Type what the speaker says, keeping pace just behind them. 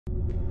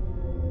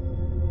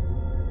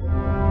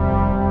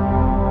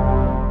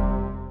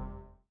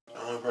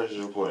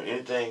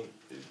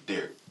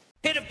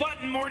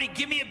something, Morty.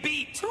 Give me a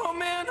beat. Oh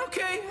man,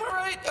 okay,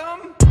 alright,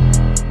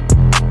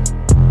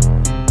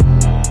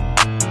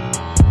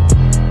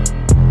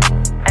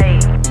 Hey,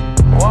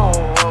 whoa,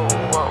 whoa,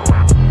 whoa.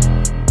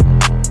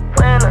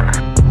 WINTA,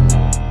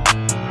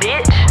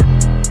 bitch.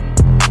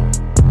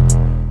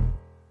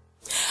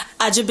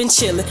 I just been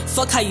chillin',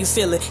 fuck how you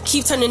feelin'.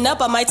 Keep turning up,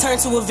 I might turn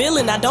to a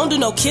villain. I don't do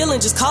no killin',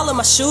 just callin'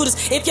 my shooters.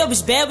 If your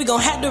bitch bad, we gon'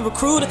 have to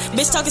recruit her.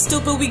 Bitch talking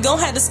stupid, we gon'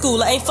 have to school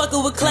her. Ain't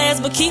fuckin' with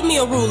class, but keep me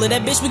a ruler.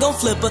 That bitch we gon'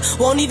 flip her,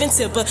 won't even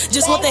tip her.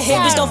 Just want the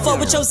head, bitch, don't fuck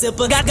with your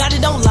zipper. Got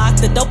it on lock,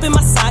 the dope in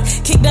my sock.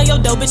 Kick down your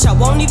door, bitch, I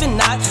won't even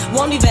knock.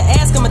 Won't even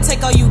ask, I'ma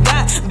take all you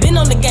got. Been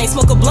on the game,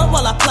 smoke a blunt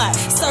while I plot.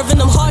 Serving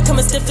them hard,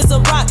 coming stiff as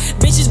a rock.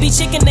 Bitches be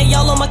chicken, they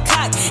all on my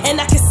cock.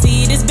 And I can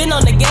see it, it's been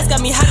on the gas,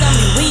 got me hot, got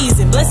me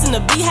wheezing. Blessing the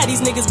be how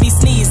these niggas be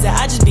sneezing.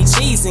 I just be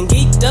cheesing,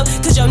 geeked up,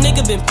 cause your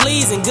nigga been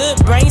pleasing.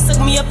 Good brain, suck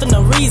me up for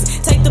no reason.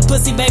 Take the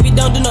pussy, baby,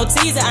 don't do no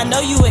teasing. I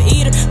know you a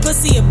eater,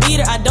 pussy a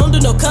beater. I don't do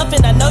no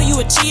cuffing, I know you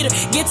a cheater.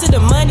 Get to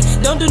the money,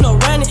 don't do no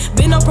running.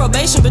 Been on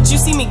probation, but you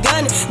see me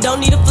gunning. Don't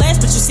need a flash,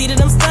 but you see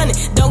that I'm stunning.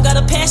 Don't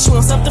gotta pass, you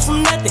want something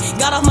from nothing.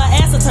 Got off my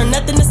ass, I turn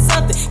nothing to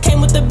something. Came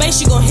with the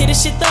bass, you gon' hit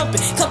this shit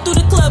thumping. Come through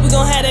the club, we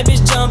gon' have that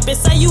bitch jumping.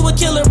 Say you a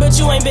killer, but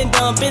you ain't been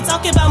dumping.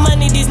 Talking about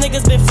money, these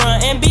niggas been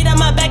frontin'. Beat on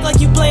my back like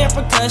you playing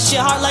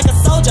percussion. Heart like a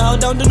soldier, ho,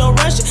 don't do no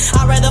rushing.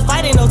 I'd rather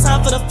fight, ain't no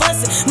time for the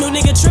fussing. New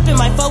nigga trippin',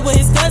 might fuck with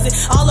his cousin.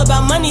 All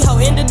about money, ho,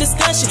 end the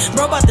discussion.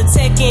 Bro about the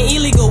tech in,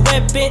 illegal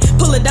weapon.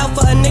 Pull it out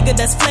for a nigga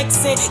that's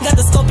flexing. Got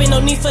the scope, ain't no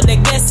need for the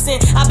guessing.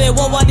 I bet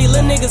one while these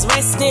little niggas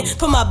resting.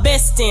 Put my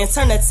best in,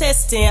 turn the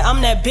test in.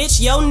 I'm that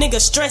bitch, yo nigga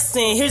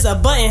stressing. Here's a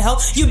button, ho,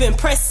 you been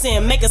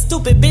pressing. Make a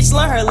stupid bitch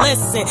learn her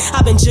lesson.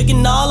 I been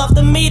jigging all off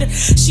the meter.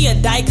 She a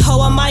dyke,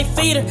 ho, I might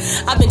feed her.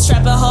 I been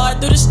trapping hard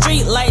through the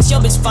street lights. Yo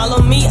bitch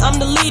follow me, I'm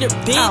the leader,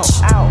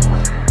 bitch. Ow,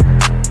 ow.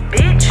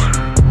 Bitch,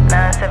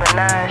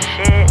 979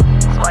 shit,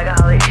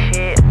 swagaholic shit.